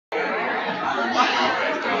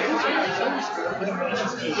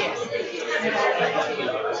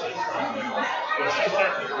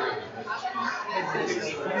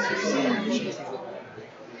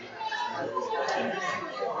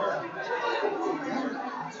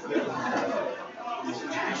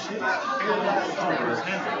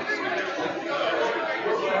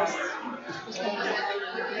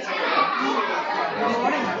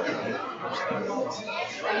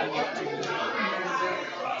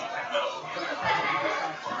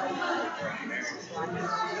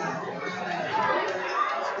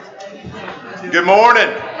Good morning.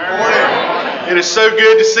 Good morning. It is so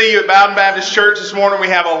good to see you at Bowdon Baptist Church this morning. We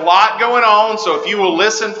have a lot going on, so if you will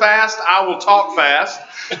listen fast, I will talk fast.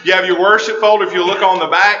 You have your worship folder. If you look on the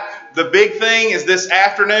back, the big thing is this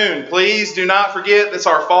afternoon. Please do not forget it's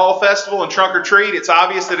our fall festival and trunk or treat. It's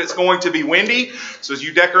obvious that it's going to be windy, so as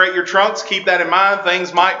you decorate your trunks, keep that in mind.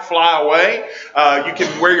 Things might fly away. You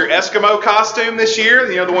can wear your Eskimo costume this year.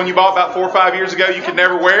 You know, the one you bought about 4 or 5 years ago you could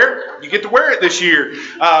never wear. You get to wear it this year.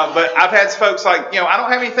 But I've had folks like, I don't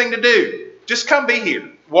have anything to do. Just come be here.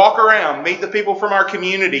 Walk around, meet the people from our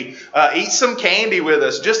community, eat some candy with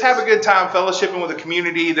us. Just have a good time fellowshipping with the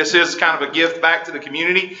community. This is kind of a gift back to the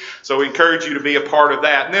community, so we encourage you to be a part of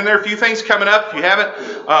that. And then there are a few things coming up. If you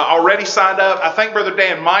haven't already signed up, I think Brother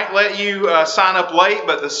Dan might let you sign up late,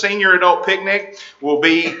 but the Senior Adult Picnic will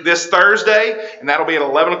be this Thursday, and that'll be at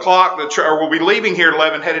 11 o'clock. We'll be leaving here at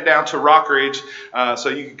 11, headed down to Rockridge, so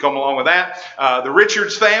you can come along with that. The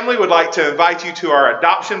Richards family would like to invite you to our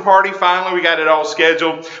adoption party. Finally, we got it all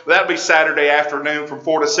scheduled. That'll be Saturday afternoon from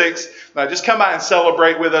 4 to 6. Just come by and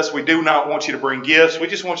celebrate with us. We do not want you to bring gifts. We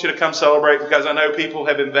just want you to come celebrate because I know people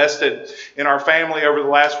have invested in our family over the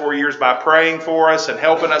last 4 years by praying for us and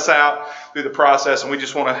helping us out through the process, and we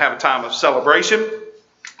just want to have a time of celebration.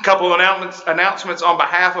 A couple of announcements on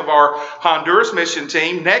behalf of our Honduras mission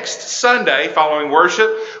team. Next Sunday, following worship,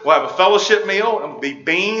 we'll have a fellowship meal. It'll be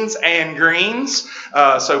beans and greens.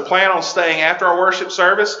 So plan on staying after our worship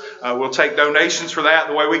service. We'll take donations for that.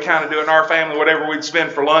 The way we kind of do it in our family, whatever we'd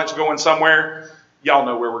spend for lunch going somewhere, y'all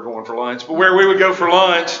know where we're going for lunch. But where we would go for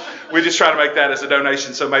lunch, we just try to make that as a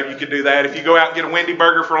donation. So maybe you could do that. If you go out and get a Wendy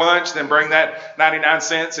burger for lunch, then bring that 99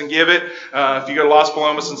 cents and give it. If you go to Las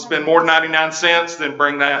Palomas and spend more than 99 cents, then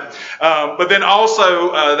bring that. But then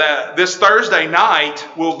also that this Thursday night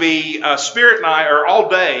will be Spirit Night, or all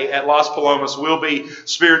day at Las Palomas will be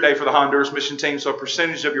Spirit Day for the Honduras mission team. So a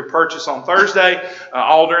percentage of your purchase on Thursday,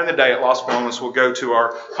 all during the day at Las Palomas, will go to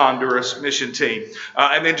our Honduras mission team.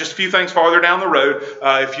 And then just a few things farther down the road.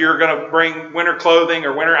 If you're going to bring winter clothing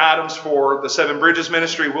or winter items for the Seven Bridges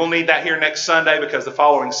Ministry, we'll need that here next Sunday because the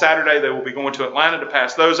following Saturday they will be going to Atlanta to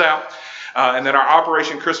pass those out. And then our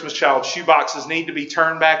Operation Christmas Child shoeboxes need to be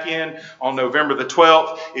turned back in on November the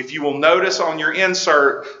 12th. If you will notice on your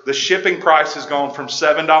insert, the shipping price has gone from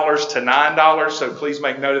 $7 to $9. So please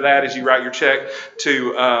make note of that as you write your check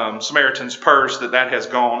to Samaritan's Purse that has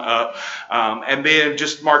gone up. And then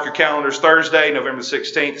just mark your calendars. Thursday, November the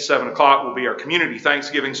 16th, 7 o'clock will be our community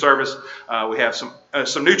Thanksgiving service. We have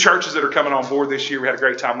some new churches that are coming on board this year. We had a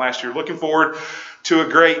great time last year. Looking forward to a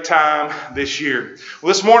great time this year.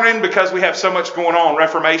 Well, this morning, because we have so much going on,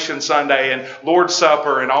 Reformation Sunday and Lord's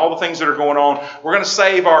Supper and all the things that are going on, we're going to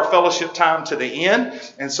save our fellowship time to the end.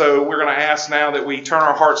 And so we're going to ask now that we turn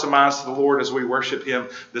our hearts and minds to the Lord as we worship Him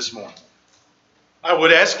this morning. I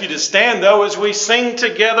would ask you to stand, though, as we sing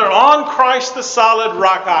together, "On Christ the solid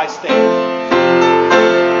rock I stand."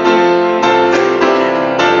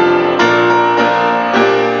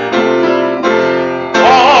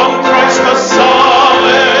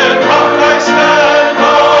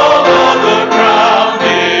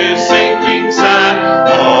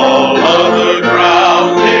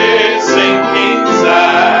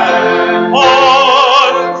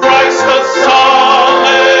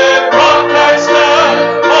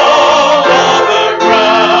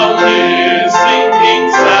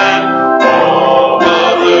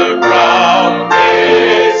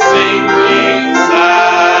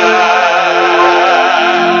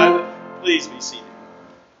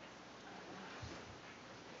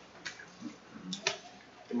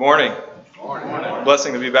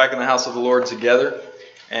 Blessing to be back in the house of the Lord together.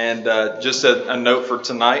 And just a note for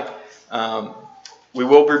tonight, we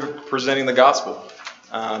will be presenting the gospel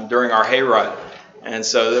during our hayride. And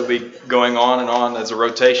so they'll be going on and on as a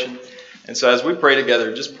rotation. And so as we pray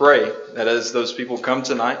together, just pray that as those people come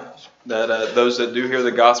tonight, that those that do hear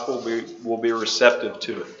the gospel will be receptive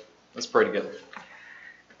to it. Let's pray together.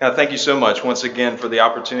 God, thank you so much once again for the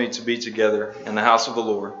opportunity to be together in the house of the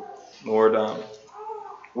Lord. Lord,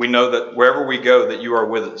 we know that wherever we go, that you are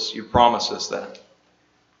with us. You promise us that.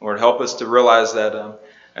 Lord, help us to realize that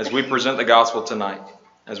as we present the gospel tonight,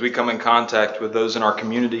 as we come in contact with those in our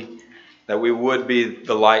community, that we would be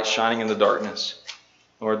the light shining in the darkness.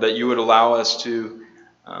 Lord, that you would allow us to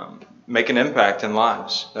make an impact in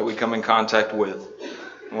lives that we come in contact with.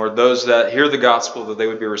 Lord, those that hear the gospel, that they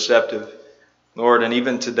would be receptive. Lord, and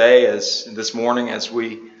even today, as this morning, as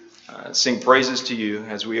we sing praises to you,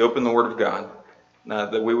 as we open the Word of God,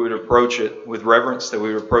 that we would approach it with reverence, that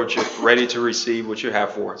we would approach it ready to receive what you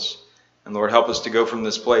have for us. And Lord, help us to go from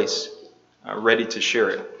this place ready to share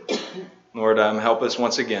it. Lord, help us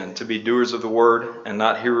once again to be doers of the Word and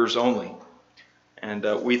not hearers only. And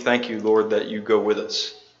we thank you, Lord, that you go with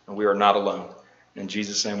us, and we are not alone. In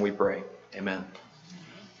Jesus' name we pray. Amen.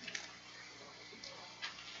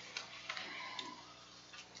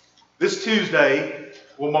 This Tuesday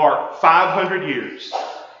will mark 500 years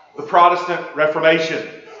of the Protestant Reformation.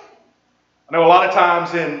 I know a lot of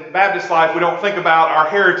times in Baptist life we don't think about our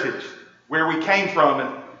heritage, where we came from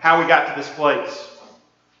and how we got to this place.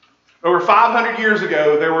 Over 500 years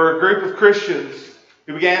ago, there were a group of Christians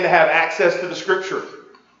who began to have access to the Scripture.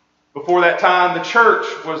 Before that time, the church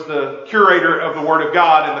was the curator of the Word of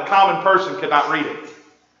God, and the common person could not read it.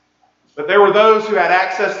 But there were those who had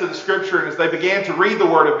access to the Scripture, and as they began to read the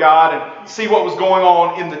Word of God and see what was going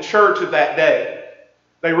on in the church of that day,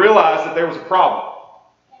 they realized that there was a problem.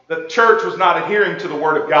 That the church was not adhering to the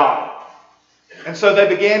Word of God. And so they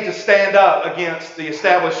began to stand up against the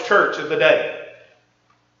established church of the day.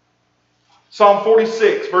 Psalm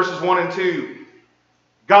 46, verses 1 and 2.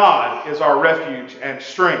 God is our refuge and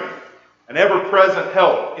strength, an ever-present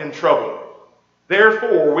help in trouble.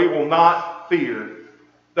 Therefore we will not fear,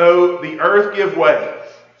 though the earth give way,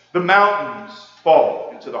 the mountains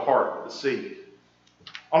fall into the heart of the sea.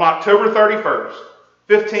 On October 31st,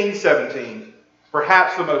 1517,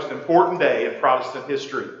 perhaps the most important day in Protestant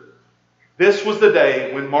history, this was the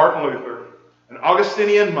day when Martin Luther, an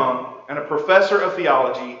Augustinian monk and a professor of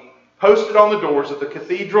theology, posted on the doors of the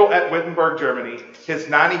cathedral at Wittenberg, Germany, his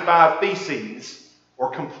 95 theses, or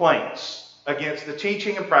complaints, against the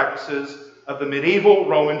teaching and practices of the medieval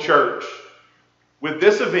Roman Church. With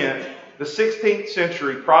this event, the 16th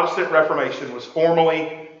century Protestant Reformation was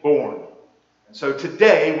formally born. And so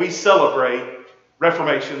today we celebrate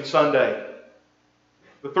Reformation Sunday.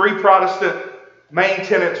 The three Protestant main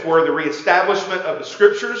tenets were the reestablishment of the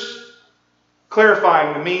Scriptures,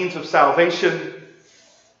 clarifying the means of salvation,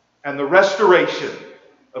 and the restoration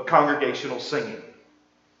of congregational singing.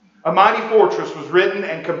 A Mighty Fortress was written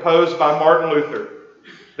and composed by Martin Luther.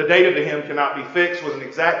 The date of the hymn cannot be fixed with an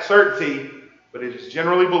exact certainty, but it is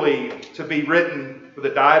generally believed to be written for the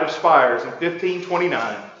Diet of Spires in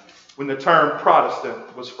 1529, when the term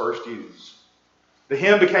Protestant was first used. The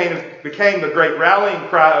hymn became the great rallying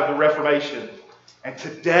cry of the Reformation. And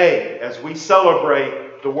today, as we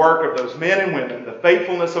celebrate the work of those men and women, the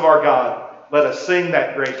faithfulness of our God, let us sing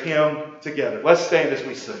that great hymn together. Let's stand as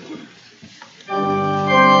we sing.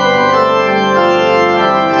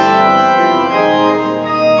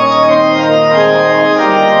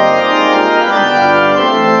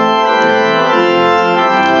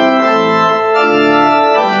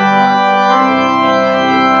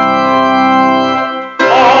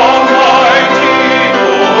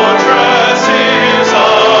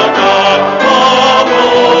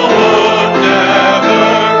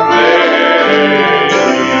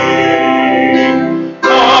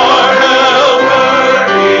 Our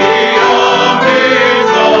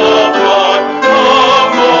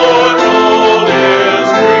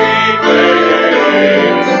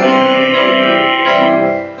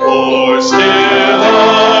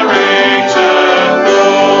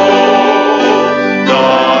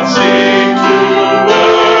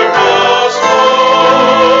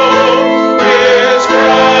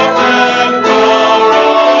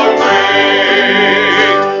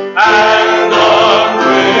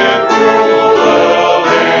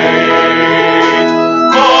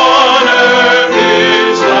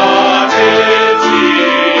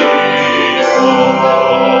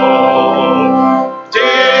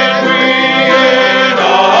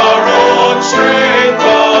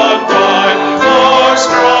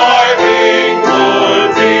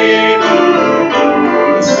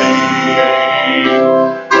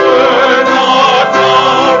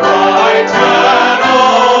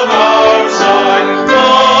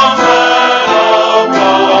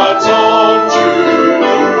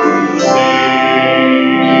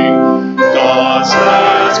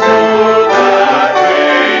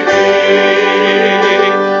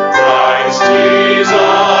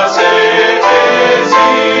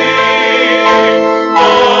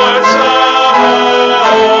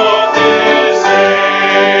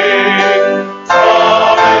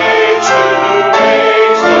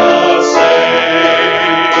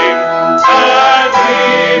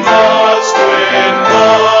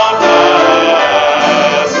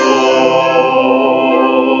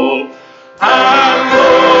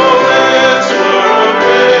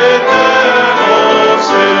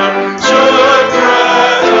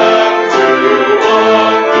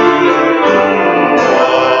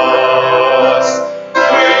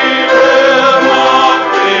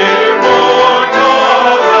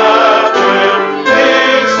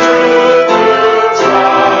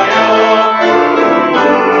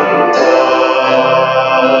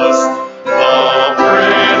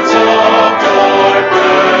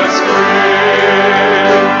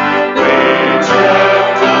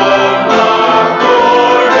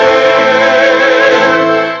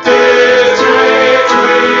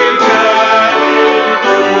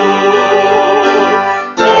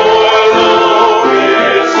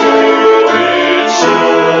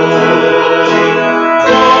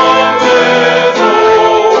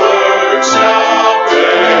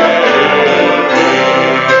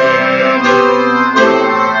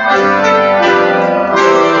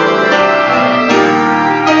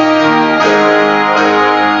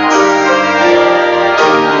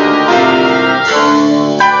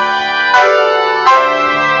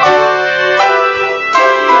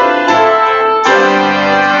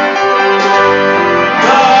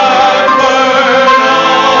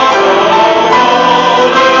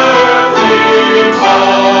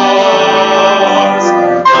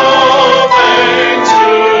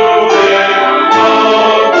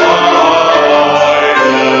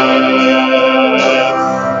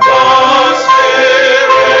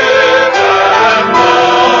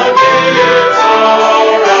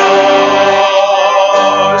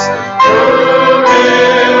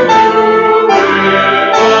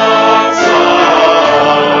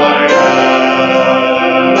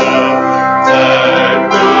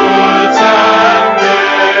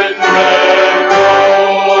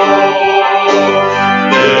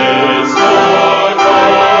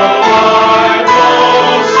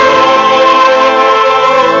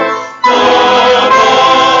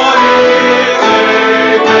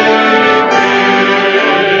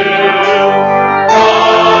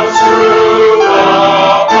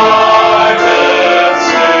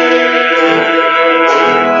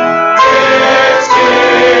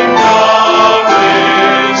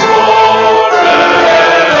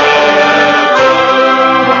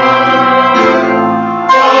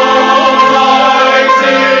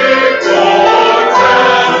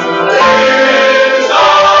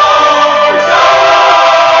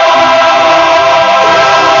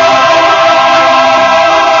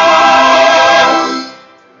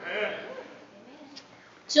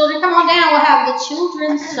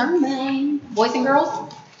sermon. Boys and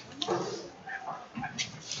girls?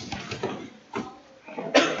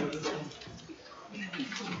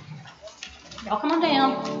 Y'all come on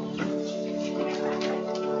down.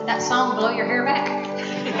 Did that song blow your hair back?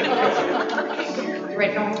 You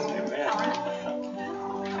ready for it?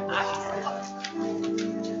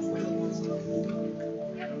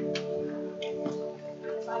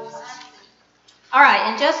 All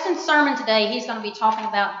right, in Justin's sermon today, he's going to be talking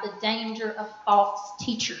about the danger of false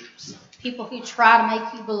teachers, people who try to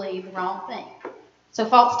make you believe the wrong thing. So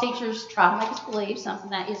false teachers try to make us believe something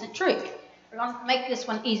that isn't true. We're going to make this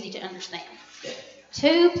one easy to understand.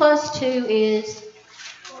 2 plus 2 is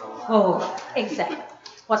 4. Exactly.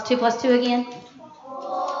 What's 2 plus 2 again?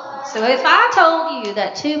 So if I told you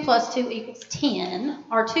that 2 plus 2 equals 10,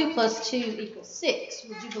 or 2 plus 2 equals 6,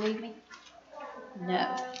 would you believe me?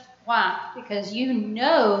 No. Why? Because you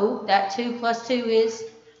know that 2 plus 2 is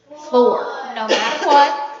 4. No matter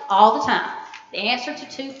what, all the time. The answer to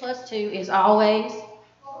 2 plus 2 is always,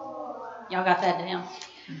 y'all got that down?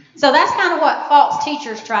 So that's kind of what false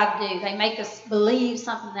teachers try to do. They make us believe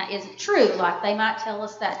something that isn't true. Like they might tell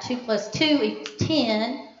us that 2 plus 2 equals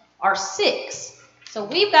 10 or 6. So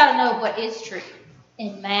we've got to know what is true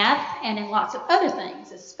in math and in lots of other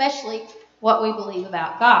things, especially what we believe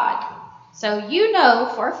about God. So you know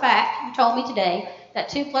for a fact, you told me today, that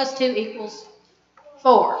 2 plus 2 equals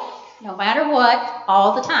 4. No matter what,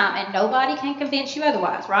 all the time. And nobody can convince you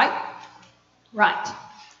otherwise, right? Right.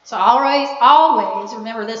 So always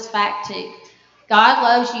remember this fact too. God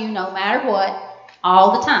loves you no matter what,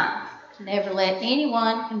 all the time. Never let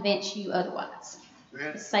anyone convince you otherwise.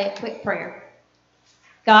 Let's say a quick prayer.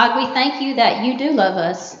 God, we thank you that you do love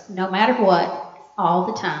us no matter what, all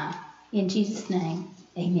the time. In Jesus' name,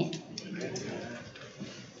 amen.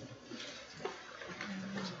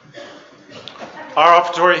 Our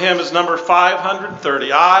offertory hymn is number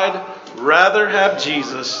 530. I'd rather have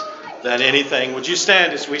Jesus than anything. Would you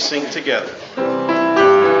stand as we sing together?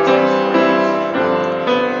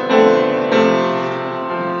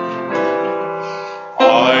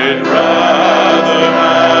 I'd rather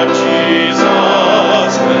have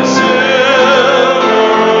Jesus than silver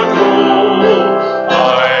or gold.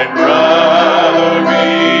 I'd rather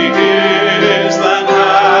be his than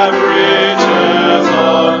have riches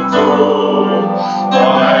untold.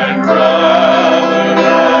 I'd rather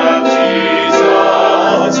have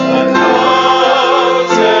Jesus than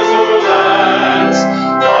houses or lands.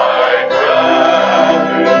 I'd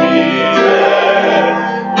rather be led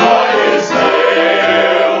by his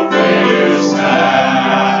help, his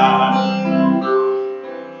hand.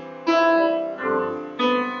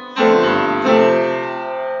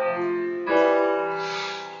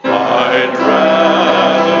 I'd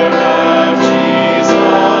rather have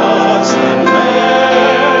Jesus than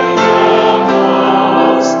men come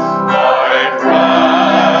most. I'd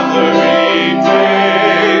rather be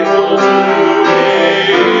faithful to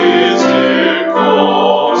his dear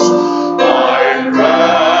cause. I'd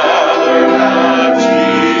rather have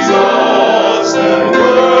Jesus than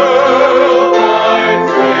worldwide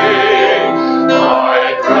fame.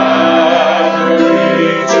 I'd rather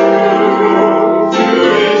be true to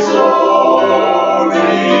his holy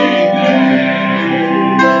name.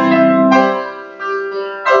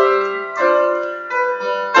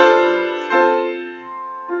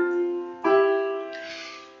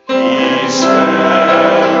 He's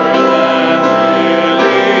fairer than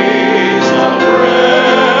lilies of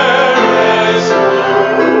rarest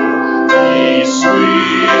blue. He's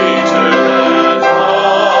sweeter than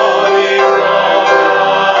honey from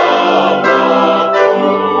the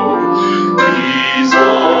comb. He's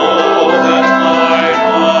all that my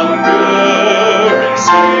hunger in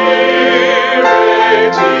spirit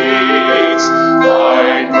eats.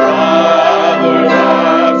 I'd rather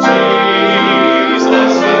have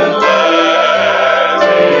Jesus than let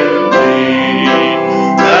him lead,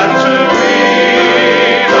 than to be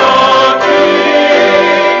the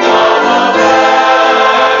king of a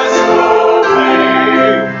vast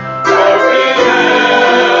domain, or beheld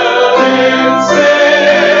in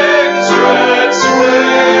sin's dread sway.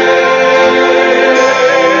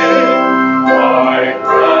 I'd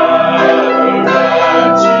rather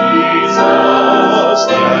have Jesus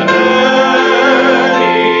than anything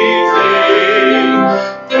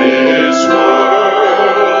this world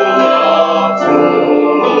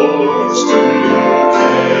affords today.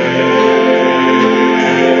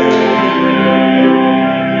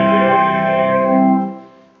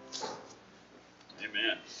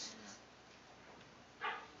 Amen.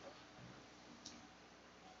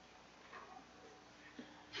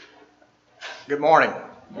 Good morning.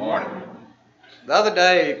 Morning. The other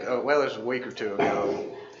day, well, it was a week or two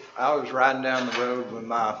ago, I was riding down the road with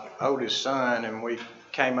my oldest son, and we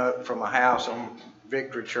came up from a house on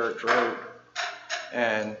Victory Church Road.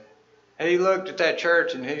 And he looked at that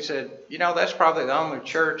church and he said, you know, that's probably the only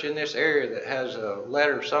church in this area that has a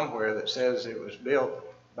letter somewhere that says it was built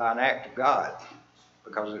by an act of God,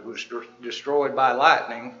 because it was destroyed by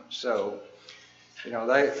lightning. So, you know,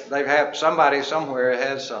 they've had somebody somewhere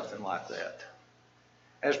has something like that.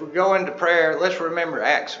 As we go into prayer, let's remember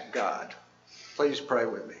acts of God. Please pray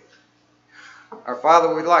with me. Our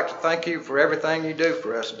Father, we'd like to thank you for everything you do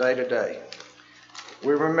for us day to day.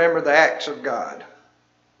 We remember the acts of God.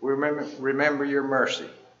 We remember your mercy.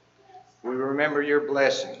 We remember your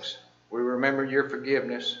blessings. We remember your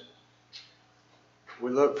forgiveness.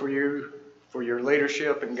 We look for you for your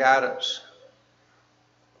leadership and guidance.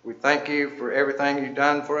 We thank you for everything you've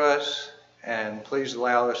done for us, and please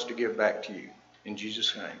allow us to give back to you. In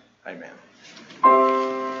Jesus' name, amen.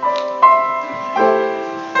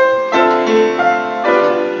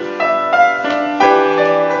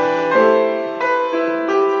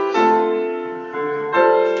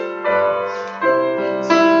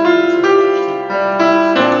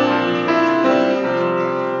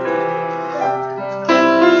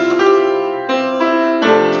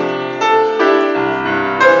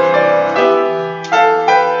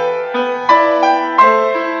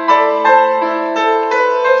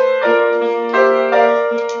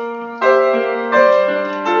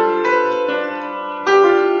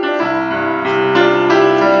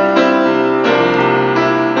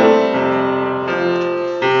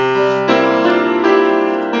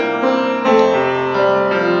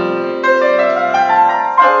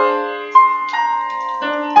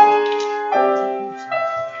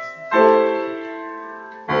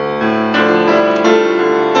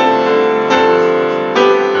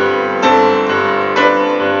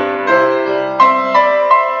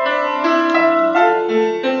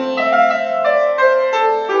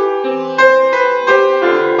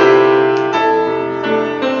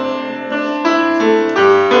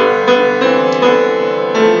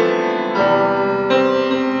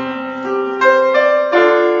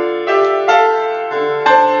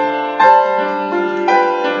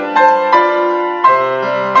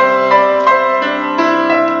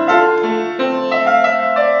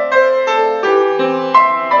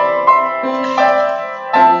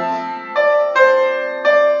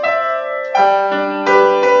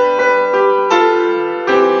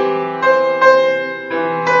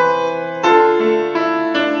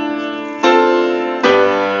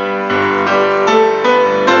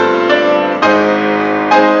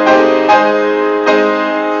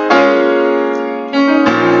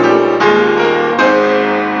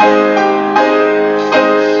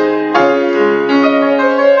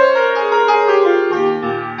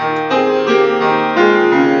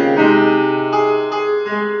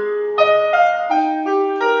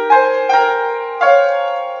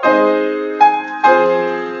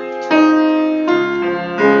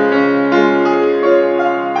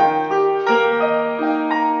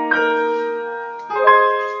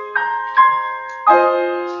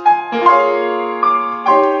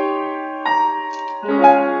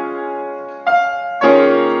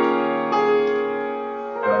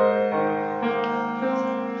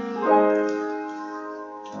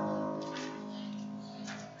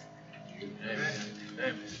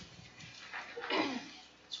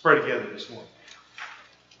 Pray together this morning.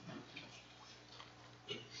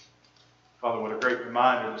 Father, what a great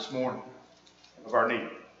reminder this morning of our need.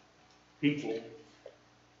 People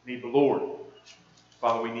need the Lord.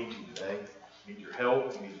 Father, we need you today. We need your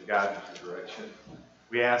help. We need your guidance and direction.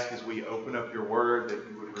 We ask as we open up your word that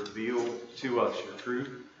you would reveal to us your truth.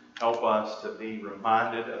 Help us to be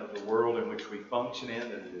reminded of the world in which we function in,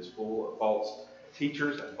 that it is full of false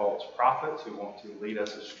teachers and false prophets who want to lead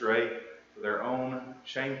us astray for their own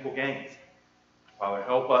shameful gain. Father,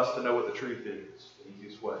 help us to know what the truth is. The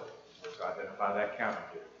easiest way is to identify that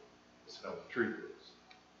counterfeit, is to know what the truth is.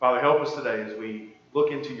 Father, help us today as we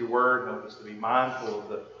look into your word. Help us to be mindful of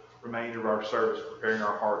the remainder of our service, preparing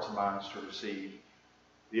our hearts and minds to receive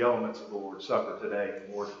the elements of the Lord's Supper today.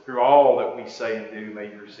 And Lord, through all that we say and do, may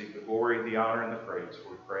you receive the glory, the honor, and the praise.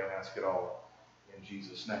 We pray and ask it all in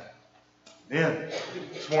Jesus' name. Amen.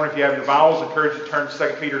 This morning, if you have your Bibles, I encourage you to turn to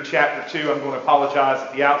 2 Peter chapter 2. I'm going to apologize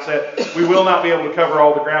at the outset. We will not be able to cover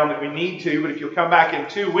all the ground that we need to, but if you'll come back in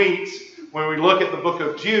 2 weeks, when we look at the book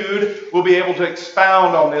of Jude, we'll be able to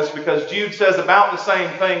expound on this, because Jude says about the same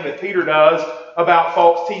thing that Peter does about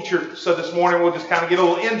false teachers. So this morning, we'll just kind of get a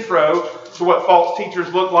little intro to what false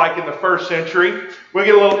teachers look like in the first century. We'll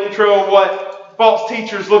get a little intro of what false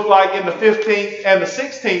teachers look like in the 15th and the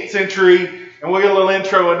 16th century. and we'll get a little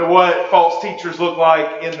intro into what false teachers look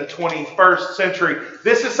like in the 21st century.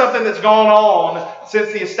 This is something that's gone on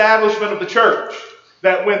since the establishment of the church.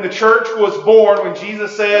 That when the church was born, when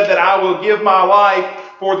Jesus said that I will give my life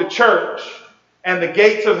for the church, and the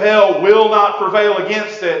gates of hell will not prevail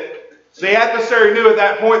against it, the adversary knew at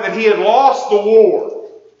that point that he had lost the war.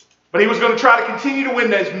 But he was going to try to continue to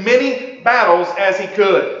win as many battles as he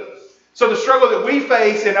could. So the struggle that we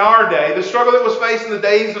face in our day, the struggle that was faced in the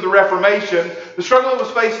days of the Reformation, the struggle that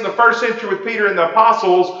was faced in the first century with Peter and the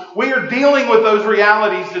apostles, we are dealing with those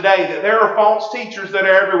realities today, that there are false teachers that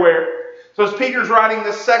are everywhere. So as Peter's writing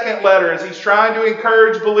this second letter, as he's trying to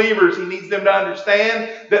encourage believers, he needs them to understand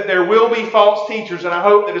that there will be false teachers. And I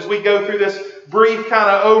hope that as we go through this brief kind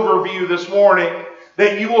of overview this morning,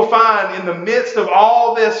 that you will find in the midst of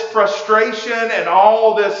all this frustration and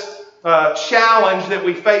all this challenge that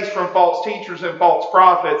we face from false teachers and false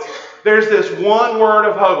prophets, there's this one word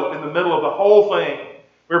of hope in the middle of the whole thing,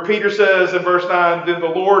 where Peter says in verse 9, "Then the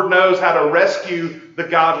Lord knows how to rescue the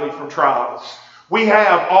godly from trials." We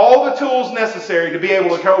have all the tools necessary to be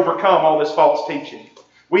able to overcome all this false teaching.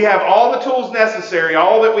 We have all the tools necessary,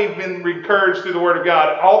 all that we've been encouraged through the Word of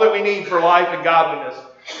God, all that we need for life and godliness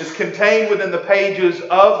is contained within the pages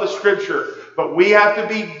of the Scripture. But we have to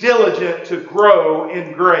be diligent to grow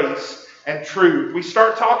in grace and truth. We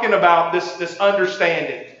start talking about this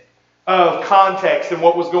understanding of context and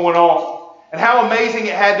what was going on. And how amazing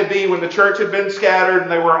it had to be when the church had been scattered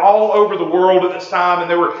and they were all over the world at this time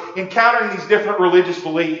and they were encountering these different religious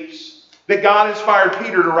beliefs, that God inspired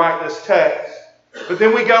Peter to write this text. But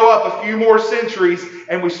then we go up a few more centuries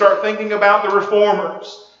and we start thinking about the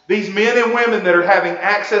reformers. These men and women that are having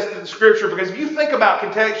access to the Scripture. Because if you think about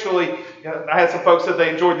contextually, I had some folks said they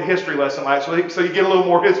enjoyed the history lesson last week, so you get a little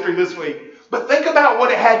more history this week. But think about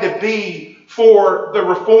what it had to be for the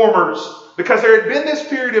reformers. Because there had been this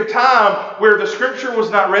period of time where the Scripture was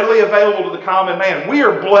not readily available to the common man. We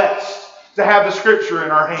are blessed to have the Scripture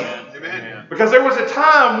in our hand. Amen. Because there was a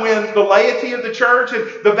time when the laity of the church and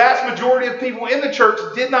the vast majority of people in the church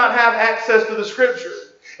did not have access to the Scripture.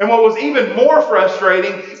 And what was even more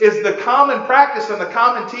frustrating is the common practice and the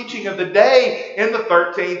common teaching of the day in the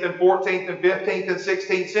 13th and 14th and 15th and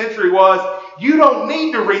 16th century was, you don't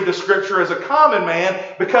need to read the Scripture as a common man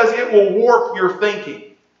because it will warp your thinking.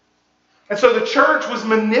 And so the church was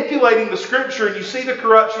manipulating the Scripture, and you see the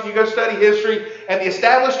corruption. You go study history, and the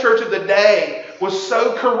established church of the day was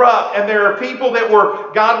so corrupt, and there are people that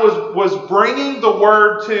God was bringing the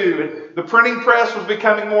Word to, and the printing press was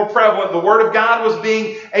becoming more prevalent. The Word of God was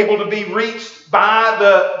being able to be reached by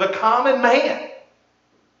the common man.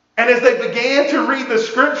 And as they began to read the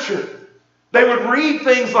Scripture, they would read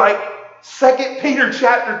things like 2 Peter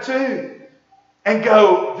chapter 2 and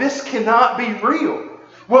go, this cannot be real.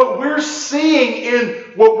 What we're seeing in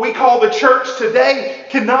what we call the church today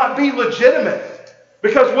cannot be legitimate.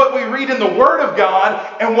 Because what we read in the Word of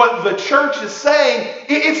God and what the church is saying,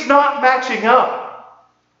 it's not matching up.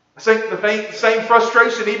 I think the same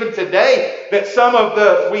frustration even today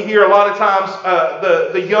that we hear a lot of times,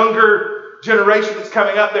 the younger generation that's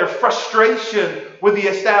coming up, their frustration with the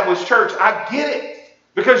established church. I get it.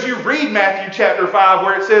 Because you read Matthew chapter 5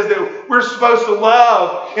 where it says that we're supposed to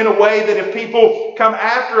love in a way that if people come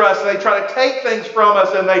after us and they try to take things from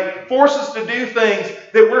us and they force us to do things,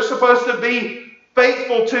 that we're supposed to be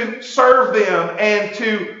faithful to serve them and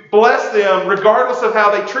to bless them regardless of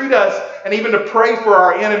how they treat us and even to pray for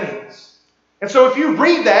our enemies. And so if you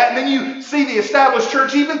read that and then you see the established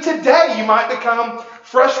church, even today you might become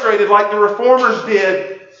frustrated like the reformers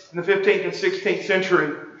did in the 15th and 16th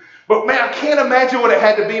century. But man, I can't imagine what it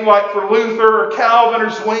had to be like for Luther or Calvin or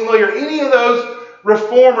Zwingli or any of those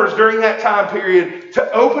reformers during that time period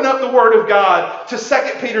to open up the Word of God to 2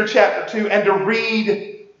 Peter chapter 2 and to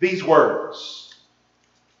read these words.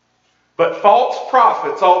 But false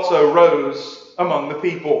prophets also rose among the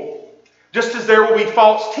people. Just as there will be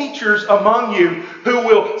false teachers among you who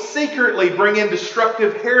will secretly bring in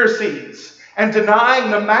destructive heresies and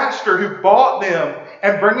denying the master who bought them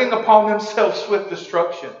and bringing upon themselves swift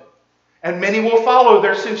destruction. And many will follow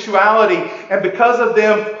their sensuality, and because of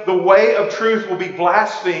them, the way of truth will be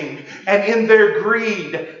blasphemed. And in their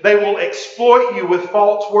greed, they will exploit you with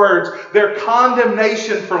false words. Their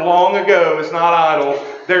condemnation for long ago is not idle.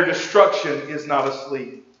 Their destruction is not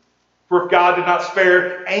asleep. For if God did not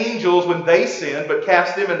spare angels when they sinned, but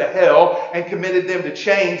cast them into hell and committed them to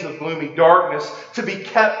chains of gloomy darkness to be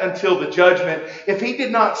kept until the judgment, if he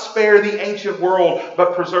did not spare the ancient world,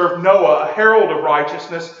 but preserved Noah, a herald of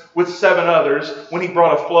righteousness, with 7 others, when he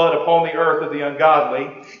brought a flood upon the earth of the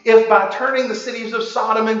ungodly, if by turning the cities of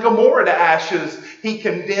Sodom and Gomorrah to ashes, he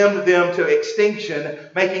condemned them to extinction,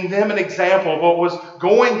 making them an example of what was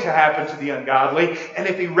going to happen to the ungodly, and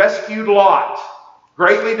if he rescued Lot,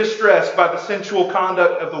 greatly distressed by the sensual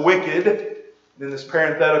conduct of the wicked, then this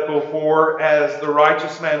parenthetical, for as the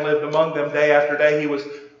righteous man lived among them day after day, he was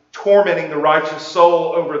tormenting the righteous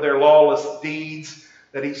soul over their lawless deeds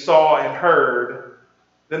that he saw and heard,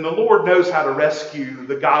 then the Lord knows how to rescue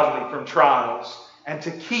the godly from trials and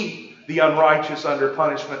to keep the unrighteous under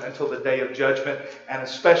punishment until the day of judgment, and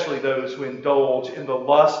especially those who indulge in the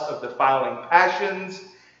lust of defiling passions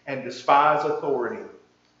and despise authority.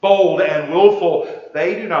 Bold and willful,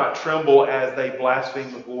 they do not tremble as they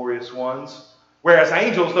blaspheme the glorious ones. Whereas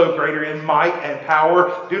angels, though greater in might and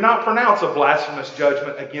power, do not pronounce a blasphemous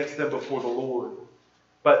judgment against them before the Lord.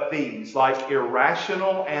 But these, like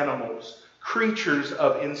irrational animals, creatures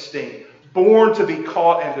of instinct, born to be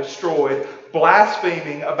caught and destroyed,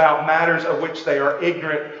 blaspheming about matters of which they are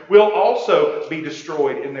ignorant, will also be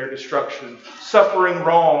destroyed in their destruction, suffering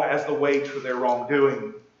wrong as the wage for their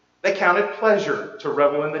wrongdoing. They counted pleasure to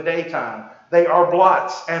revel in the daytime. They are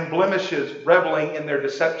blots and blemishes, reveling in their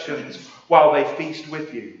deceptions while they feast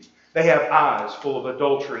with you. They have eyes full of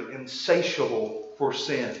adultery, insatiable for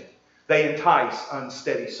sin. They entice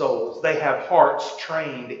unsteady souls. They have hearts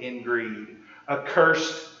trained in greed.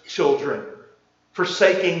 Accursed children.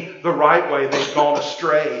 Forsaking the right way, they've gone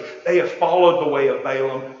astray. They have followed the way of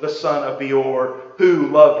Balaam, the son of Beor, who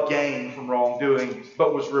loved gain from wrongdoing,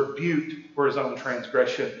 but was rebuked for his own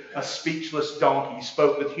transgression. A speechless donkey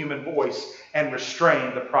spoke with human voice and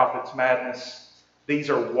restrained the prophet's madness. These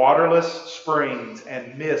are waterless springs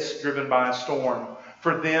and mists driven by a storm.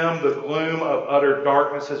 For them, the gloom of utter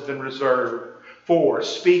darkness has been reserved. For,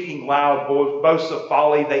 speaking loud boasts of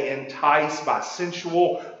folly, they entice by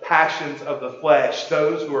sensual passions of the flesh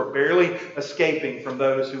those who are barely escaping from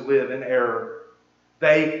those who live in error.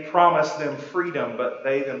 They promise them freedom, but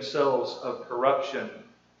they themselves of corruption,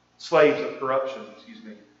 slaves of corruption,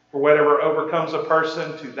 For whatever overcomes a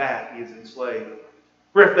person, to that he is enslaved.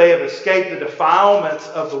 For if they have escaped the defilements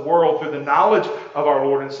of the world through the knowledge of our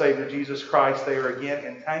Lord and Savior Jesus Christ, they are again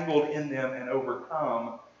entangled in them and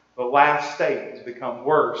overcome. The last state has become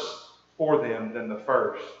worse for them than the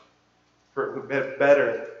first. For it would be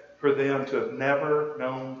better for them to have never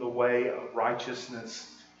known the way of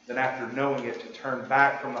righteousness than after knowing it to turn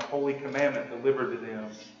back from the holy commandment delivered to them.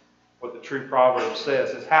 What the true proverb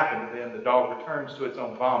says has happened to them. The dog returns to its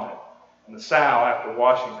own vomit, and the sow, after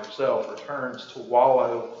washing herself, returns to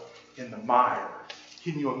wallow in the mire.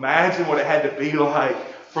 Can you imagine what it had to be like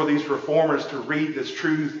for these reformers to read this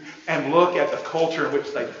truth and look at the culture in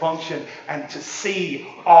which they function and to see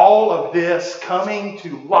all of this coming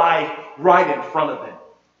to life right in front of them?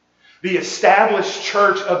 The established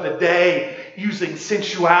church of the day using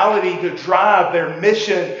sensuality to drive their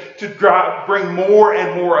mission to bring more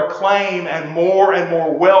and more acclaim and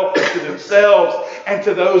more wealth to themselves and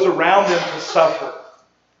to those around them to suffer.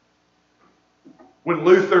 When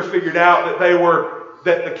Luther figured out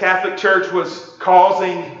that the Catholic Church was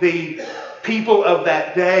causing the people of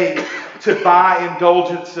that day to buy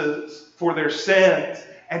indulgences for their sins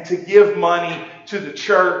and to give money to the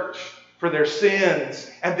church for their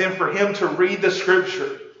sins, and then for him to read the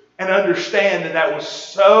Scripture and understand that that was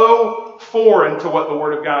so foreign to what the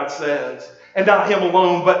Word of God says. And not him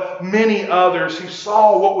alone, but many others who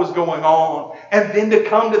saw what was going on. And then to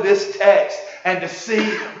come to this text and to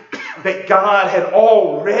see that God had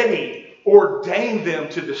already ordained them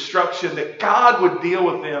to destruction, that God would deal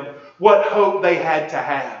with them, what hope they had to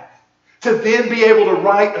have. To then be able to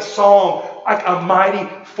write a song like A Mighty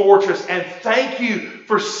Fortress. And thank you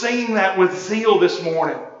for singing that with zeal this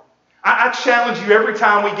morning. I challenge you every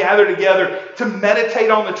time we gather together to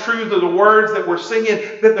meditate on the truth of the words that we're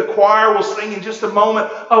singing, that the choir will sing in just a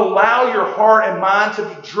moment. Allow your heart and mind to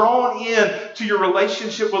be drawn in to your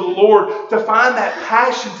relationship with the Lord, to find that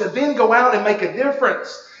passion to then go out and make a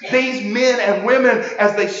difference. These men and women,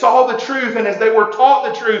 as they saw the truth and as they were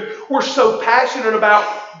taught the truth, were so passionate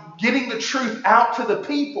about getting the truth out to the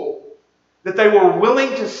people that they were willing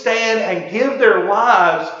to stand and give their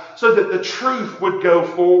lives so that the truth would go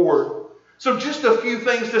forward. So just a few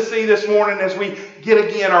things to see this morning as we get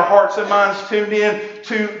again our hearts and minds tuned in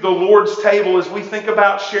to the Lord's table as we think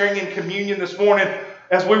about sharing in communion this morning.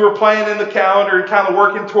 As we were playing in the calendar and kind of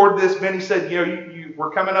working toward this, Benny said,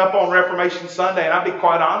 we're coming up on Reformation Sunday, and I'll be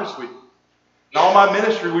quite honest with you. In all my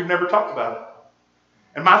ministry, we've never talked about it.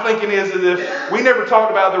 And my thinking is that if we never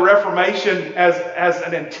talked about the Reformation as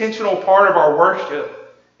an intentional part of our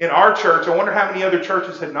worship in our church, I wonder how many other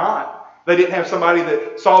churches had not. They didn't have somebody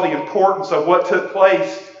that saw the importance of what took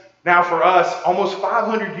place now for us almost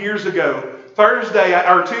 500 years ago. Tuesday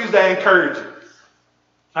I encourage you.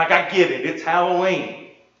 Like, I get it. It's Halloween.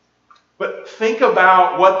 But think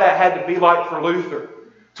about what that had to be like for Luther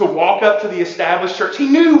to walk up to the established church. He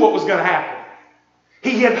knew what was going to happen.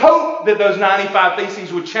 He had hoped that those 95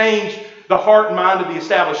 Theses would change the heart and mind of the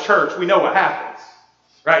established church. We know what happens,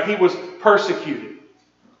 right? He was persecuted.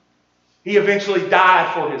 He eventually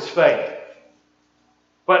died for his faith.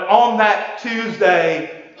 But on that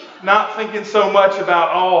Tuesday, not thinking so much about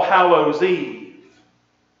All Hallows Eve,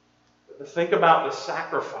 but to think about the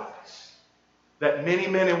sacrifice that many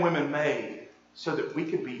men and women made so that we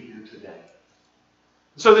could be here today.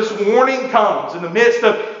 So this warning comes in the midst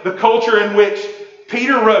of the culture in which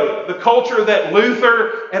Peter wrote, the culture that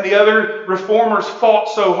Luther and the other reformers fought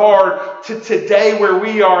so hard, to today where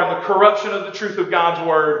we are in the corruption of the truth of God's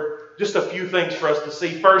Word. Just a few things for us to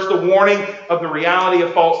see. First, the warning of the reality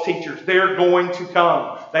of false teachers. They're going to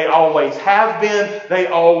come. They always have been. They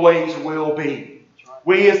always will be.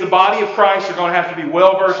 We as the body of Christ are going to have to be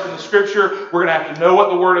well versed in the Scripture. We're going to have to know what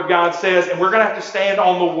the Word of God says, and we're going to have to stand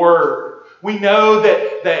on the Word. We know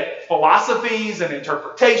that philosophies and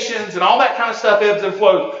interpretations and all that kind of stuff ebbs and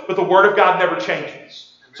flows, but the Word of God never changes.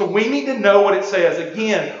 So we need to know what it says.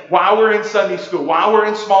 Again, while we're in Sunday school, while we're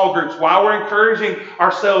in small groups, while we're encouraging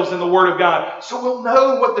ourselves in the Word of God, so we'll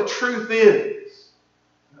know what the truth is.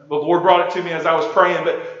 The Lord brought it to me as I was praying,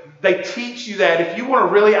 but they teach you that if you want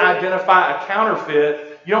to really identify a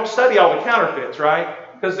counterfeit, you don't study all the counterfeits, right?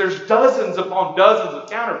 Because there's dozens upon dozens of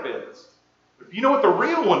counterfeits. If you know what the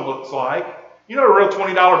real one looks like, you know what a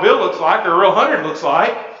real $20 bill looks like, or a real 100 looks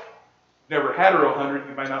like. Never had a real 100,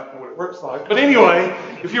 you may not know what it looks like. But anyway,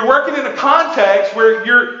 if you're working in a context where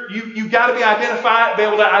you've got to be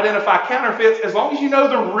able to identify counterfeits, as long as you know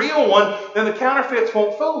the real one, then the counterfeits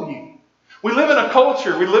won't fool you. We live in a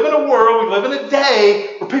culture, we live in a world, we live in a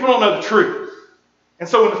day where people don't know the truth. And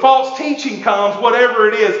so when the false teaching comes, whatever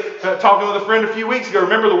it is, talking with a friend a few weeks ago,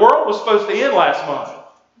 remember the world was supposed to end last month.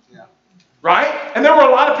 Right? And there were a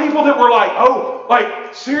lot of people that were like, oh,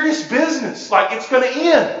 like serious business, like it's going to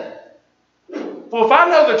end. Well, if I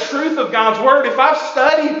know the truth of God's Word, if I've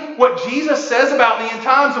studied what Jesus says about the end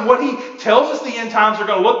times and what He tells us the end times are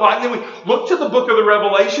going to look like, and then we look to the book of the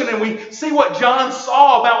Revelation and we see what John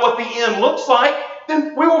saw about what the end looks like,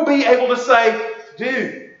 then we will be able to say,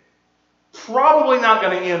 dude, probably not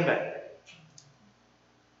going to end there.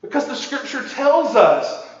 Because the Scripture tells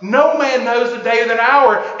us no man knows the day or the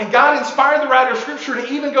hour. And God inspired the writer of Scripture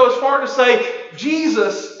to even go as far to say,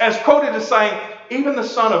 Jesus, as quoted as saying, even the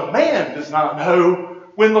Son of Man does not know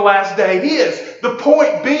when the last day is. The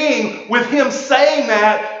point being, with Him saying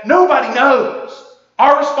that, nobody knows.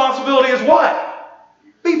 Our responsibility is what?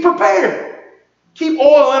 Be prepared. Keep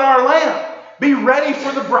oil in our lamp. Be ready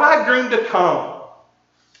for the bridegroom to come.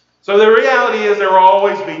 So the reality is there will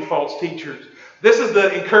always be false teachers. This is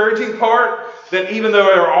the encouraging part, that even though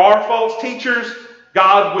there are false teachers,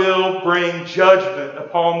 God will bring judgment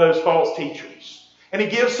upon those false teachers. And He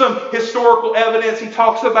gives some historical evidence. He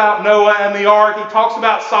talks about Noah and the ark. He talks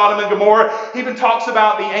about Sodom and Gomorrah. He even talks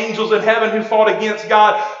about the angels in heaven who fought against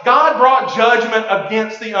God. God brought judgment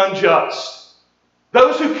against the unjust.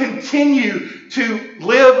 Those who continue to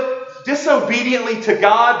live disobediently to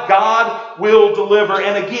God, God will deliver.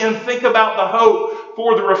 And again, think about the hope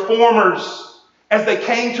for the reformers as they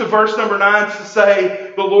came to verse number 9 to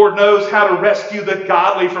say, the Lord knows how to rescue the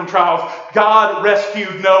godly from trials. God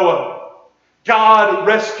rescued Noah. God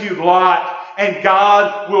rescued Lot. And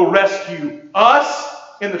God will rescue us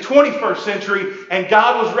in the 21st century. And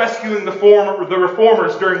God was rescuing the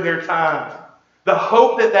reformers during their time. The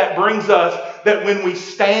hope that brings us, that when we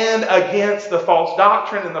stand against the false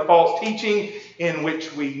doctrine and the false teaching in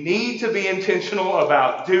which we need to be intentional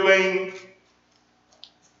about doing,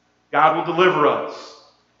 God will deliver us.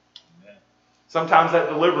 Sometimes that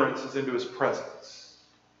deliverance is into His presence.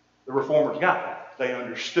 The reformers got that. They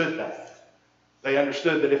understood that. They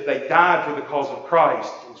understood that if they died for the cause of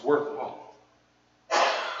Christ, it was worth it all.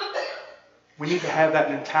 We need to have that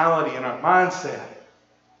mentality in our mindset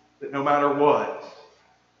that no matter what,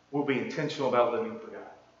 we'll be intentional about living for God.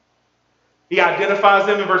 He identifies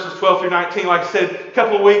them in verses 12 through 19. Like I said, a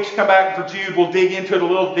couple of weeks, come back for Jude. We'll dig into it a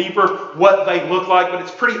little deeper, what they look like. But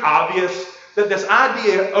it's pretty obvious that this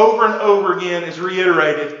idea over and over again is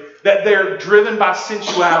reiterated, that they're driven by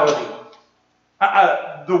sensuality.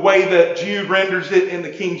 The way that Jude renders it in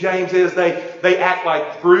the King James is they act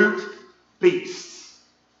like brute beasts.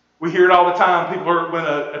 We hear it all the time. People are, when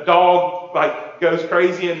a dog like goes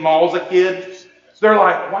crazy and mauls a kid, they're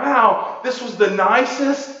like, wow, this was the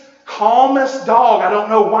nicest, calmest dog. I don't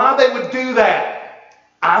know why they would do that.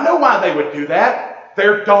 I know why they would do that.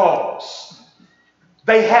 They're dogs.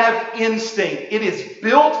 They have instinct. It is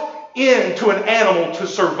built into an animal to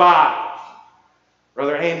survive.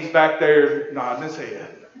 Brother Andy's back there nodding his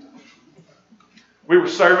head. We were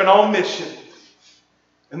serving on mission.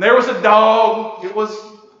 And there was a dog. It was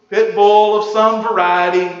pit bull of some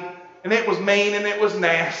variety. And it was mean and it was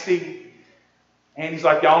nasty. Andy's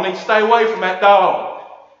like, y'all need to stay away from that dog.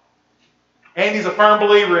 Andy's a firm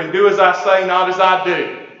believer in do as I say, not as I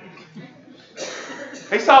do.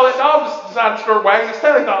 He saw that dog decide to start wagging his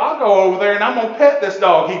tail. He thought, I'll go over there and I'm going to pet this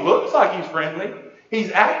dog. He looks like he's friendly.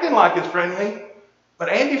 He's acting like he's friendly. But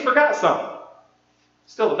Andy forgot something.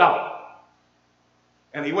 Still a dog.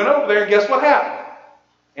 And he went over there and guess what happened?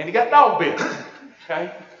 Andy got dog bit.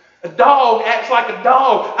 Okay? A dog acts like a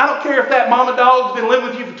dog. I don't care if that mama dog's been living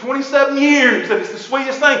with you for 27 years and it's the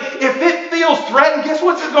sweetest thing. If it feels threatened, guess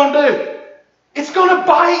what's it going to do? It's going to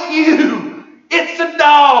bite you. It's a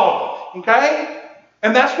dog. Okay?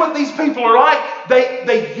 And that's what these people are like.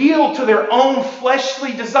 They yield to their own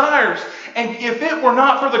fleshly desires. And if it were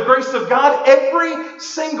not for the grace of God, every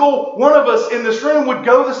single one of us in this room would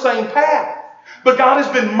go the same path. But God has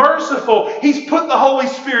been merciful. He's put the Holy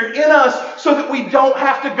Spirit in us so that we don't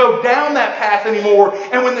have to go down that path anymore.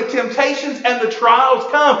 And when the temptations and the trials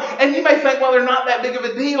come, and you may think, well, they're not that big of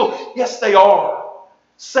a deal. Yes, they are.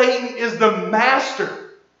 Satan is the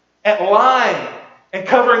master at lying and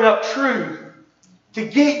covering up truth to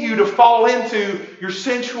get you to fall into your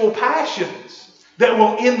sensual passions that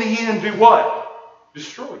will in the end do what?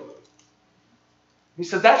 Destroy you. He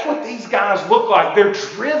said that's what these guys look like. They're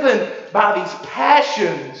driven by these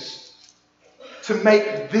passions to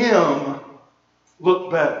make them look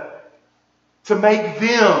better, to make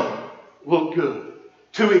them look good,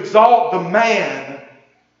 to exalt the man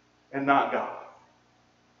and not God.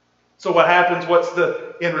 So what happens? What's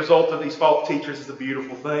the end result of these false teachers is a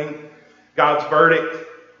beautiful thing. God's verdict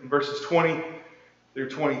in verses 20 through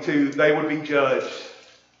 22, they would be judged.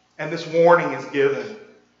 And this warning is given.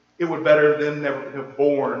 It would better than never have been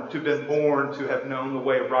born to have known the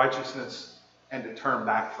way of righteousness and to turn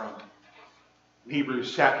back from it. In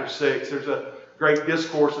Hebrews chapter 6, there's a great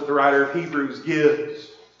discourse that the writer of Hebrews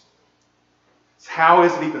gives. It's how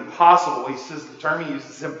is it even possible? He says the term he uses,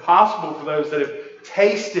 it's impossible for those that have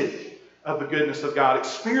tasted of the goodness of God,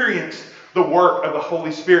 experienced the work of the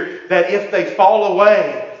Holy Spirit, that if they fall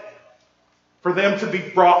away, for them to be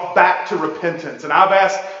brought back to repentance. And I've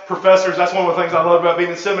asked professors, that's one of the things I love about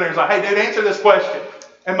being in seminary, is like, hey, dude, answer this question.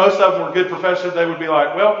 And most of them were good professors. They would be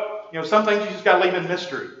like, well, some things you just got to leave in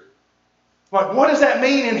mystery. Like, what does that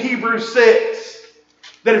mean in Hebrews 6?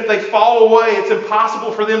 That if they fall away, it's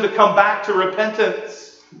impossible for them to come back to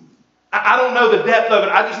repentance. I don't know the depth of it.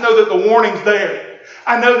 I just know that the warning's there.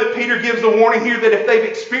 I know that Peter gives the warning here that if they've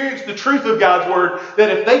experienced the truth of God's Word, that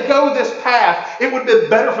if they go this path, it would be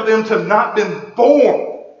better for them to have not been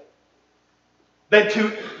born than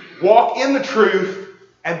to walk in the truth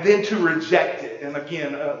and then to reject it. And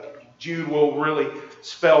again, Jude will really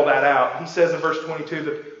spell that out. He says in verse 22,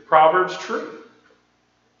 the proverb's true.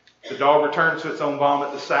 The dog returns to its own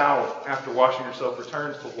vomit. The sow, after washing herself,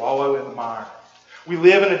 returns to wallow in the mire. We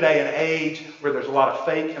live in a day and age where there's a lot of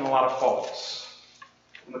fake and a lot of false.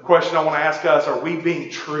 And the question I want to ask us, are we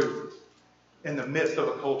being true in the midst of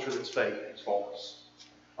a culture that's fake and false?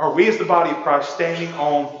 Are we as the body of Christ standing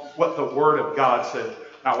on what the Word of God says?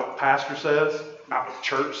 Not what the pastor says, not what the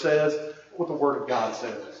church says, what the Word of God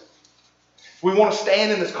says. If we want to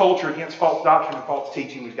stand in this culture against false doctrine and false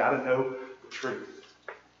teaching, we've got to know the truth.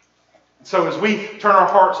 And so as we turn our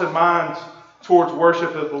hearts and minds towards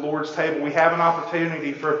worship at the Lord's table, we have an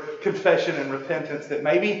opportunity for confession and repentance, that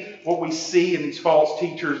maybe what we see in these false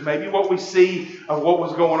teachers, maybe what we see of what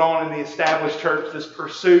was going on in the established church, this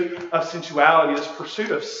pursuit of sensuality, this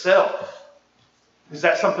pursuit of self, is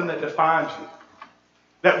that something that defines you?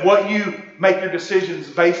 That what you make your decisions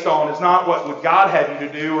based on is not what would God have you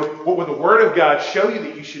to do or what would the Word of God show you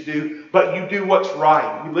that you should do, but you do what's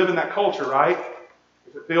right. We live in that culture, right?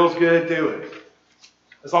 If it feels good, do it.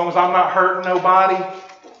 As long as I'm not hurting nobody,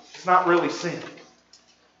 it's not really sin.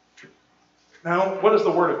 Now, what does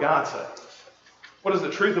the Word of God say? What does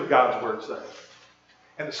the truth of God's Word say?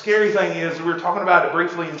 And the scary thing is, we were talking about it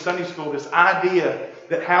briefly in Sunday school, this idea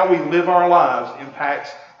that how we live our lives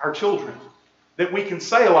impacts our children. That we can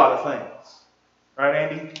say a lot of things. Right,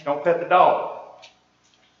 Andy? Don't pet the dog.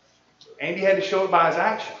 Andy had to show it by his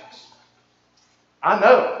actions. I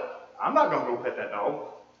know. I'm not going to go pet that dog.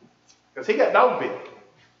 because he got dog bit.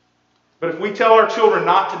 But if we tell our children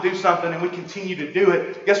not to do something and we continue to do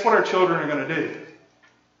it, guess what our children are going to do?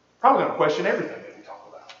 Probably going to question everything that we talk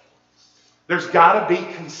about. There's got to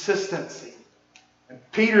be consistency. And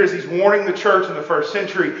Peter, as he's warning the church in the first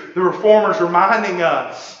century, the reformers reminding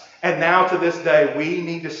us, and now to this day, we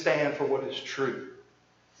need to stand for what is true.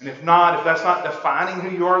 And if that's not defining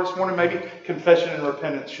who you are this morning, maybe confession and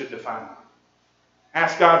repentance should define you.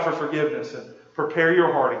 Ask God for forgiveness and prepare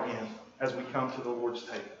your heart again as we come to the Lord's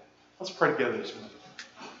table. Let's pray together this morning.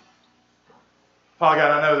 Father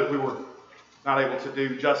God, I know that we were not able to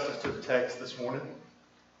do justice to the text this morning.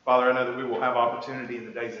 Father, I know that we will have opportunity in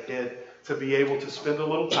the days ahead to be able to spend a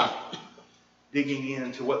little time digging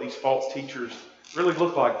into what these false teachers really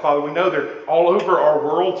look like. Father, we know they're all over our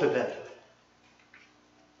world today,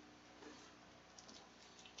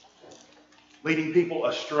 leading people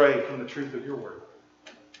astray from the truth of your word.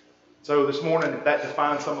 So this morning, if that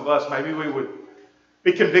defines some of us, maybe we would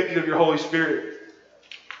be convicted of your Holy Spirit.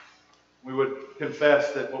 We would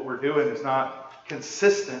confess that what we're doing is not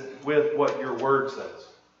consistent with what your word says.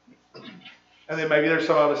 And then maybe there's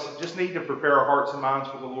some of us that just need to prepare our hearts and minds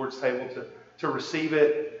for the Lord's table to receive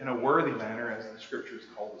it in a worthy manner as the Scriptures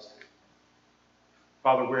call us to.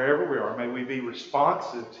 Father, wherever we are, may we be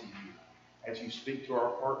responsive to you as you speak to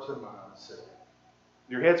our hearts and minds. So,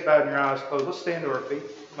 your heads bowed and your eyes closed. Let's stand to our feet.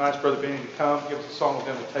 I ask Brother Benny to come, give us a song of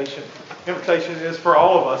invitation. Invitation is for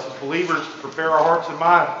all of us as believers to prepare our hearts and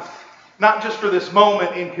minds, not just for this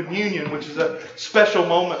moment in communion, which is a special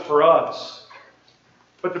moment for us,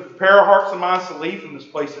 but to prepare our hearts and minds to leave from this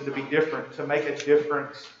place and to be different, to make a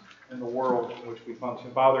difference in the world in which we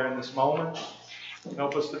function. Father, in this moment,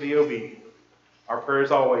 help us to be obedient. Our prayer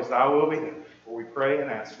is always, thy will be done. For we pray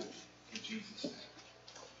and ask it in Jesus' name.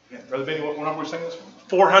 Again, Brother Benny, what number are we singing this morning?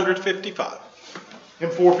 455. In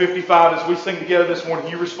 455, as we sing together this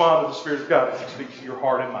morning, you respond to the Spirit of God as He speaks to your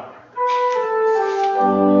heart and mind.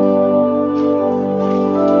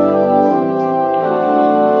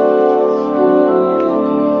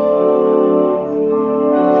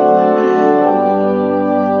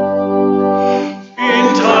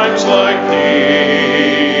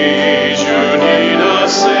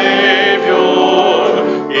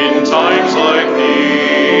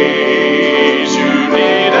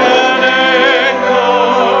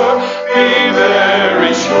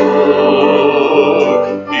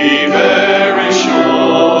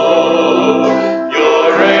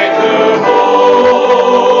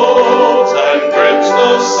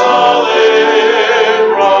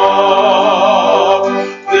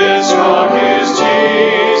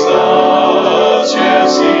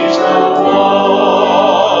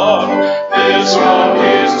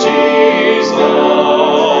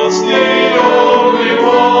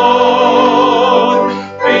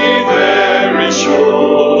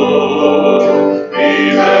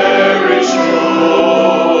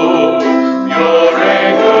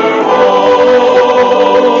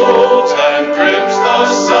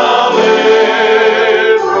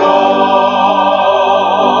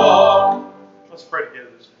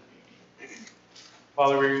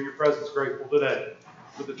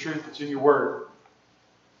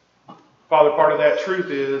 Father, part of that truth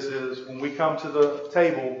is when we come to the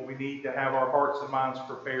table, we need to have our hearts and minds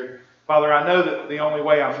prepared. Father, I know that the only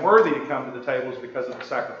way I'm worthy to come to the table is because of the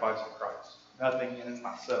sacrifice of Christ. Nothing in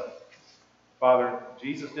myself. Father,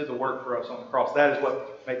 Jesus did the work for us on the cross. That is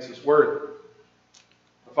what makes us worthy.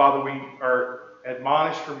 Father, we are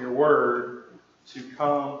admonished from your word to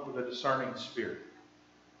come with a discerning spirit.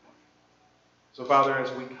 So, Father, as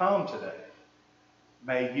we come today,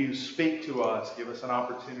 may you speak to us, give us an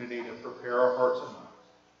opportunity to prepare our hearts and minds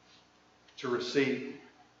to receive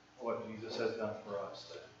what Jesus has done for us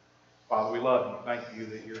today. Father, we love you. Thank you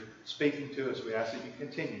that you're speaking to us. We ask that you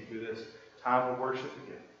continue through this time of worship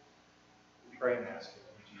together. We pray and ask it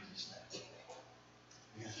in Jesus' name.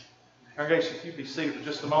 Amen. Congregation, if you'd be seated for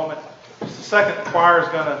just a moment. Just a second, the choir is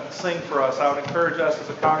going to sing for us. I would encourage us as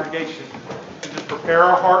a congregation to just prepare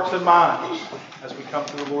our hearts and minds as we come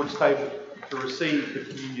to the Lord's table to receive the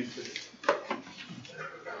communion today.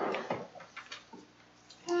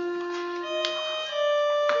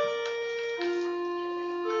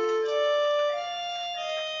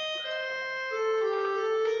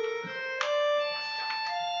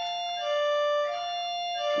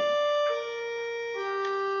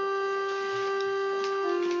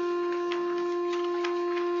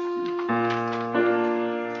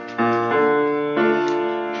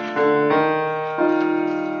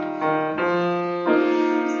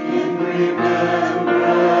 And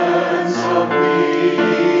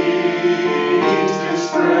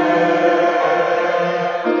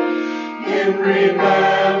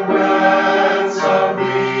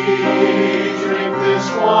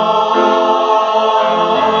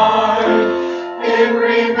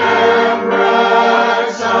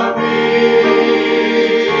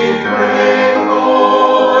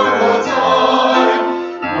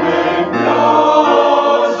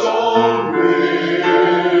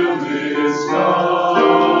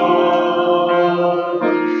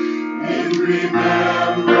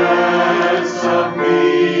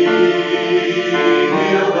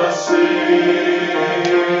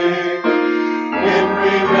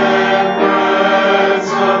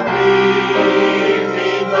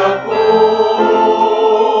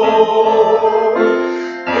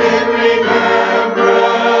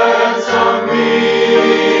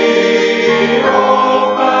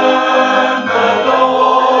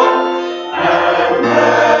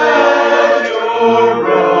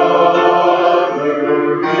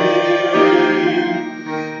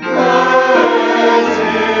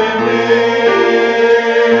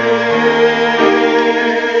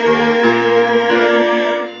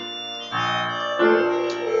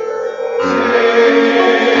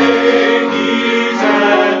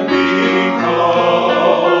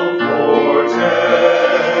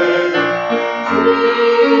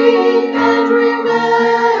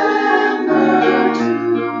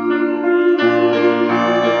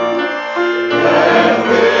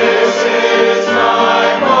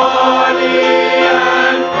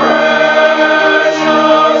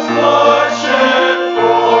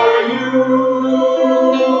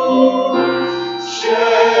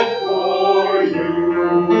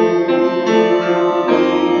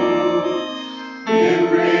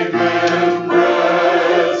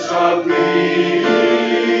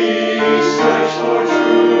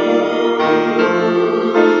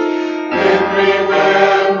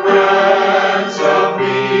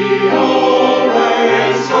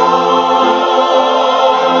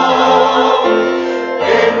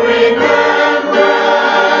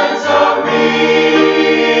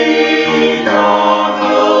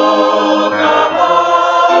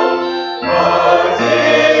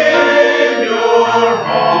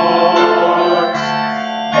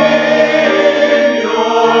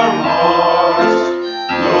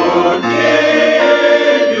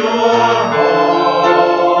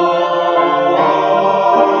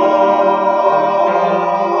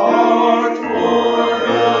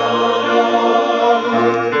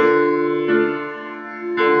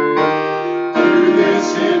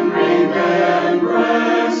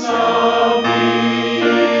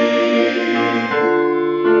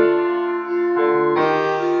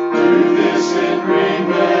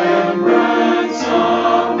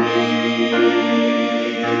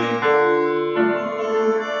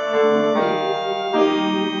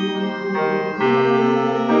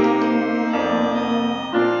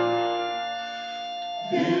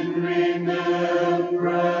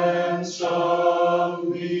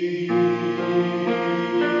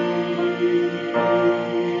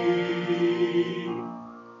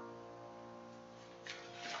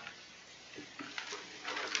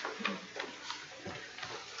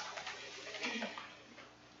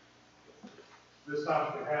This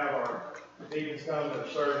time we have our deacons come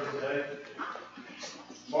to serve today.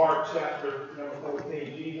 Mark chapter number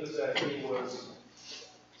 14. Jesus, as he was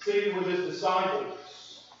seated with his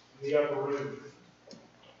disciples in the upper room,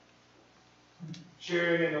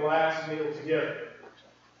 sharing in the last meal together.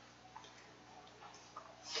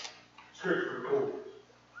 Scripture records.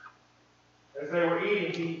 As they were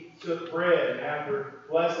eating, he took bread, and after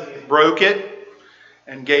blessing it, broke it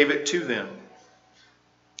and gave it to them.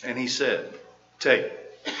 And he said, "Take,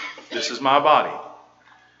 this is my body."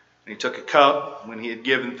 And he took a cup. When he had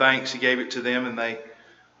given thanks, he gave it to them, and they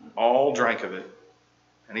all drank of it.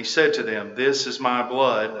 And he said to them, "This is my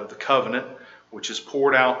blood of the covenant, which is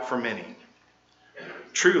poured out for many.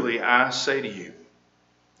 Truly, I say to you,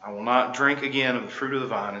 I will not drink again of the fruit of the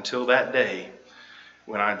vine until that day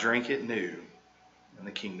when I drink it new in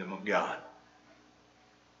the kingdom of God."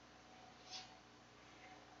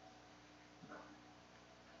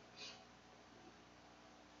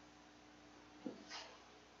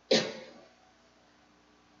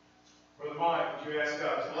 Brother Mike, would you ask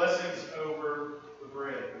God's blessings over the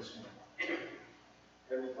bread this morning?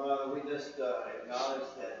 Heavenly Father, we just acknowledge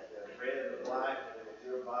that the bread of life is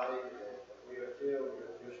your body, that we are filled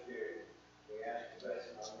with your spirit. We ask your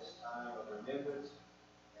blessing on this time of remembrance,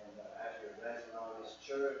 and ask your blessing on this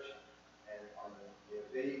church, and on the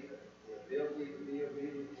ability to be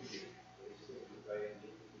obedient to you. We simply pray in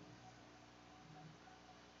Jesus' name.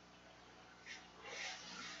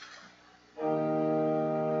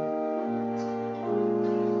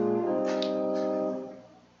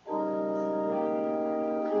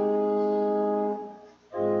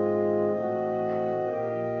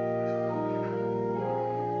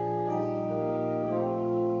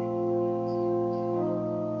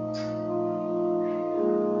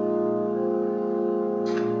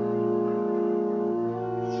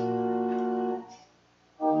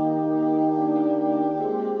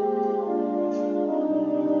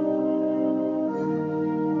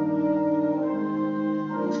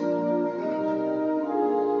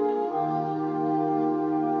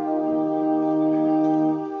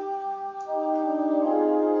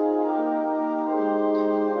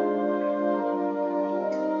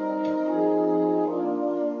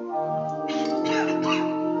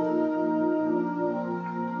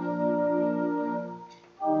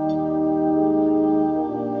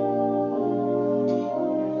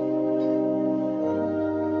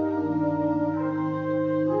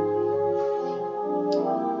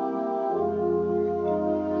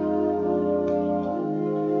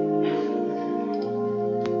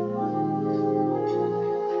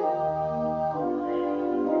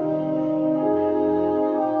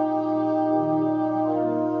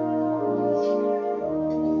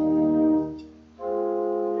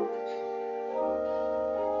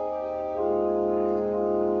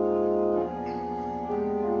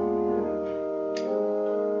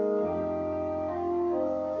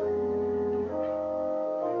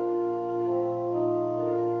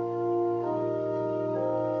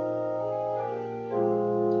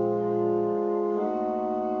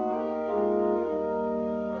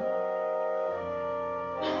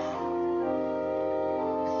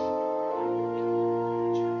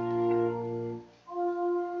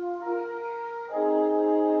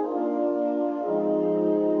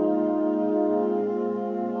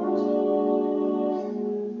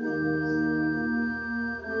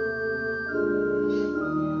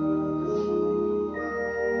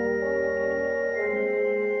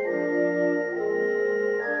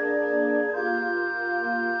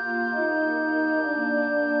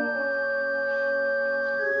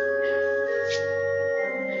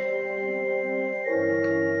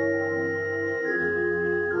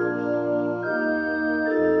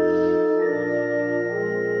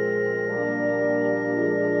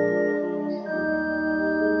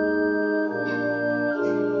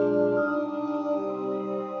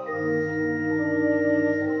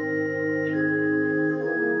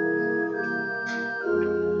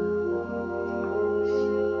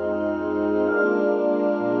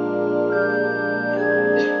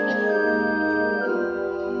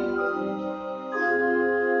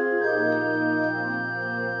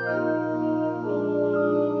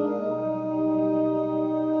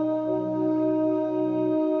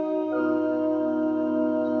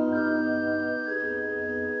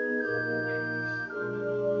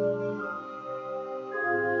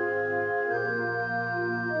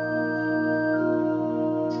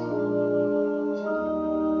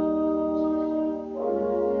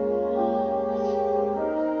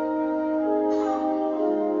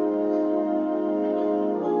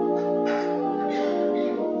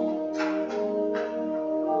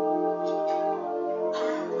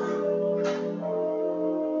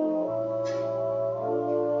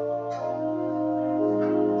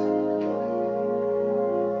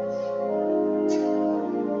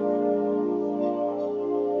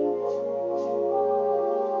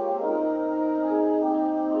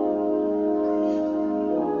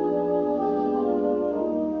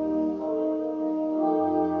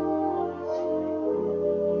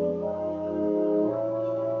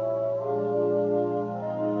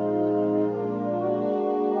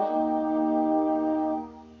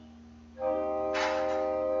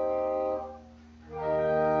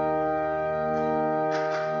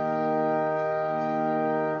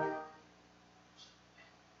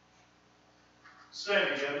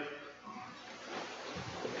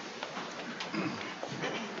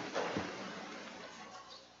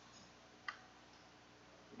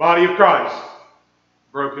 Body of Christ,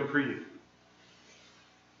 broken for you.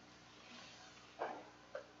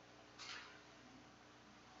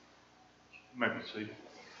 You may be seated.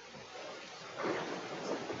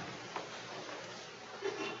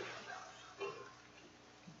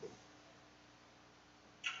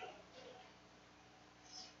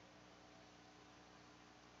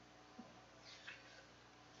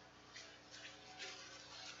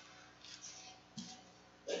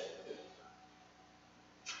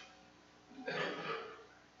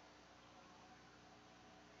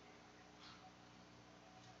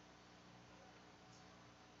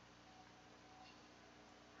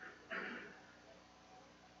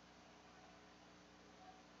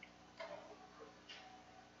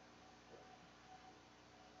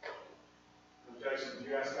 Jason, would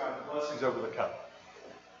you ask God's blessings over the cup?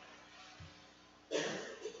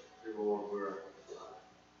 Dear Lord, we're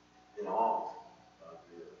in awe of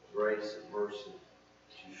your grace and mercy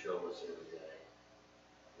that you show us every day.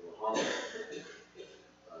 We're humbled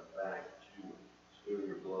back to spill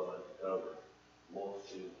your blood to cover the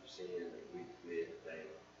multitude of sin that we commit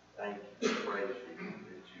daily. Thank you, praise you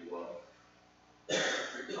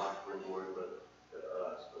that you not bring glory but to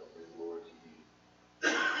us, but bring glory to you.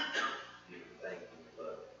 Thank you,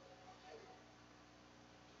 but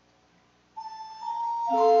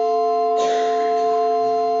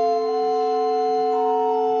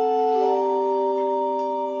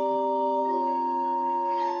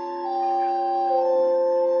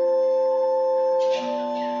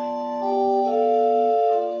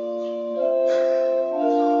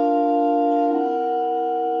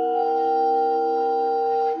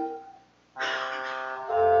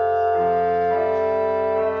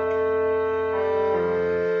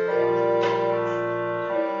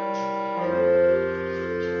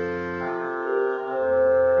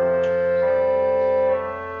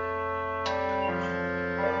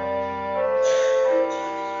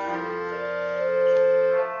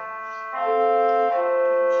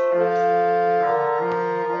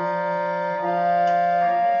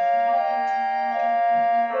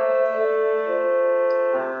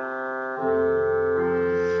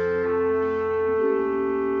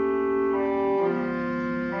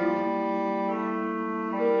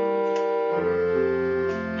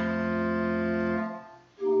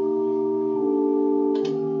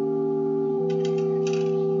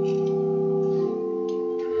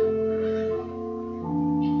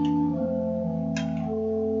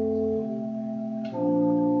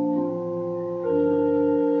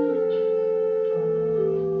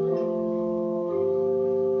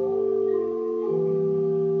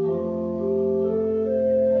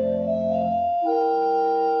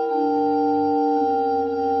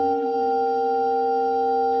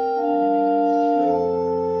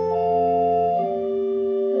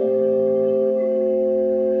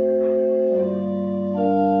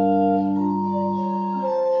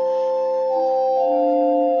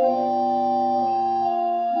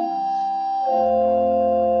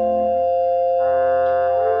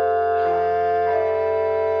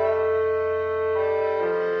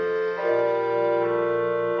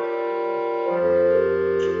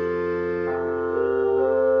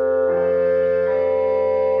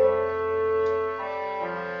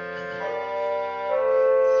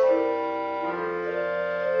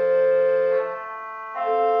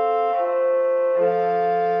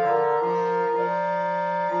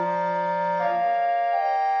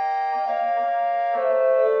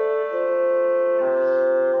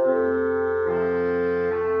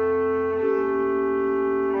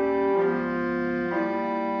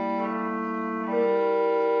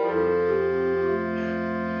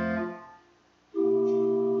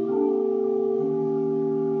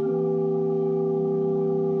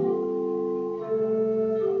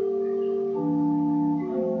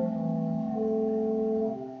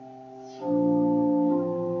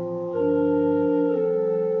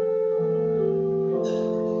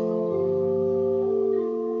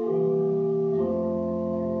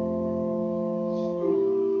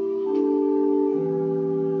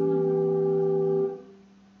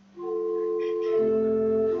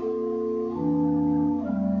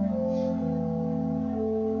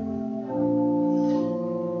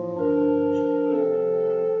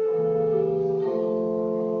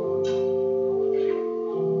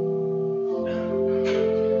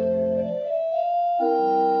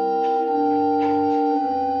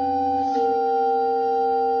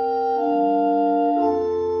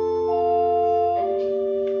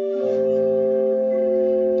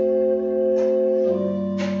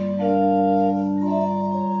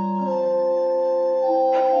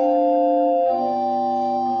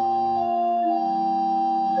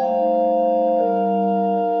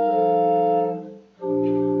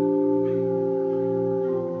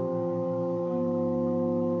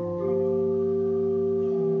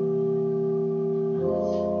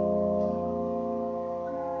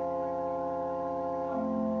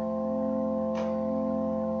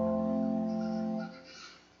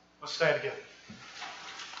Let's stand together.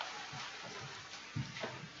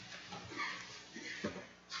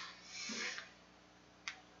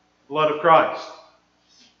 Blood of Christ,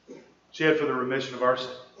 shed for the remission of our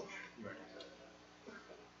sins.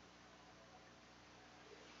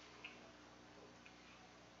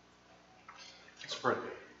 Let's pray.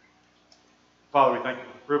 Father, we thank you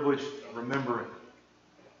for the privilege of remembering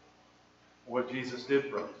what Jesus did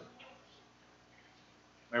for us.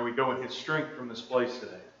 May we go in His strength from this place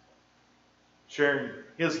today, sharing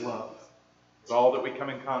His love with all that we come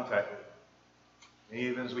in contact with. And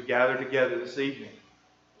even as we gather together this evening,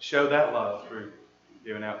 show that love through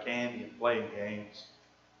giving out candy and playing games,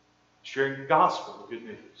 sharing the gospel, the good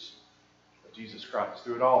news of Jesus Christ.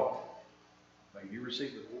 Through it all, may you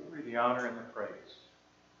receive the glory, the honor, and the praise.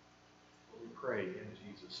 We pray in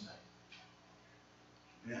Jesus'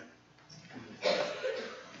 name. Amen.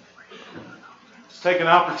 Let's take an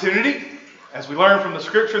opportunity. As we learn from the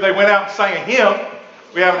scripture, they went out and sang a hymn.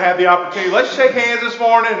 We haven't had the opportunity. Let's shake hands this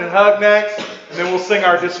morning and hug next, and then we'll sing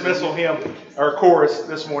our dismissal hymn, our chorus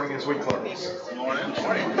this morning as we close. Good morning. Good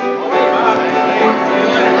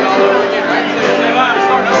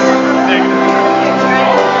morning.